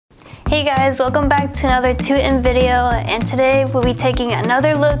Hey guys, welcome back to another 2M video, and today we'll be taking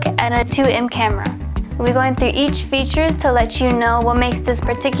another look at a 2M camera. We'll be going through each feature to let you know what makes this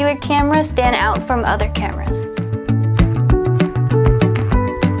particular camera stand out from other cameras.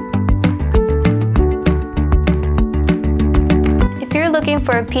 If you're looking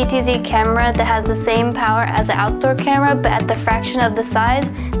for a PTZ camera that has the same power as an outdoor camera but at the fraction of the size,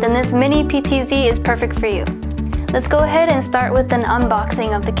 then this mini PTZ is perfect for you. Let's go ahead and start with an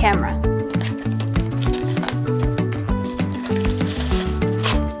unboxing of the camera.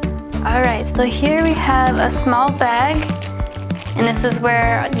 Alright, so here we have a small bag, and this is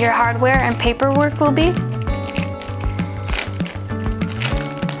where your hardware and paperwork will be.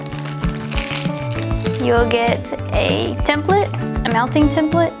 You'll get a template, a mounting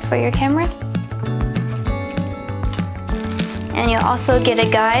template for your camera. And you'll also get a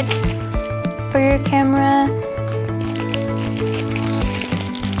guide for your camera.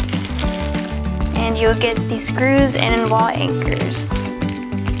 And you'll get the screws and wall anchors.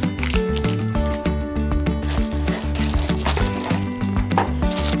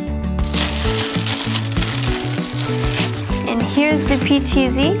 And here's the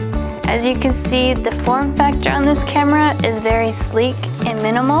PTZ. As you can see, the form factor on this camera is very sleek and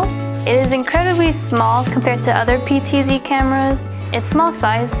minimal. It is incredibly small compared to other PTZ cameras. Its small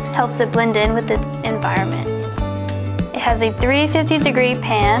size helps it blend in with its environment. It has a 350-degree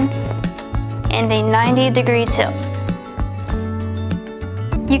pan and a 90-degree tilt.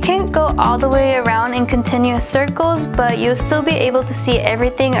 You can't go all the way around in continuous circles, but you'll still be able to see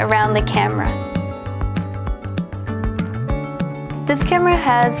everything around the camera. This camera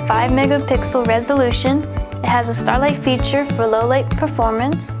has 5 megapixel resolution. It has a Starlight feature for low light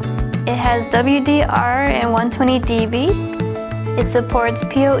performance. It has WDR and 120 dB. It supports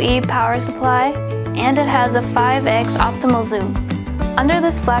PoE power supply, and it has a 5x optimal zoom. Under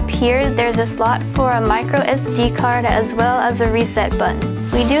this flap here, there's a slot for a micro SD card as well as a reset button.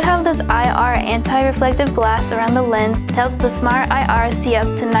 We do have this IR anti-reflective glass around the lens that helps the smart IR see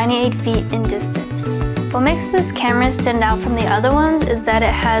up to 98 feet in distance. What makes this camera stand out from the other ones is that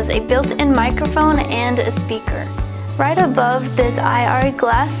it has a built-in microphone and a speaker. Right above this IR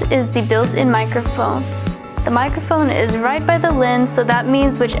glass is the built-in microphone. The microphone is right by the lens, so that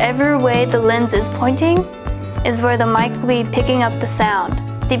means whichever way the lens is pointing is where the mic will be picking up the sound.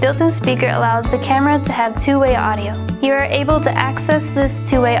 The built-in speaker allows the camera to have two-way audio. You are able to access this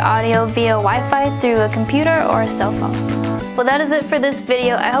two-way audio via Wi-Fi through a computer or a cell phone. Well, that is it for this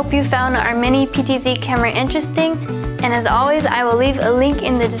video. I hope you found our mini PTZ camera interesting, and as always, I will leave a link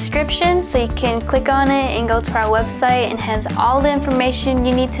in the description so you can click on it and go to our website, and it has all the information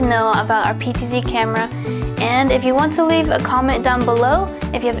you need to know about our PTZ camera. And if you want to leave a comment down below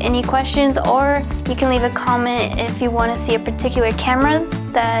if you have any questions, or you can leave a comment if you want to see a particular camera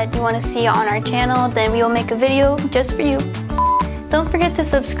that you want to see on our channel, then we will make a video just for you. Don't forget to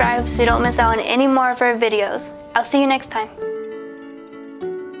subscribe so you don't miss out on any more of our videos. I'll see you next time.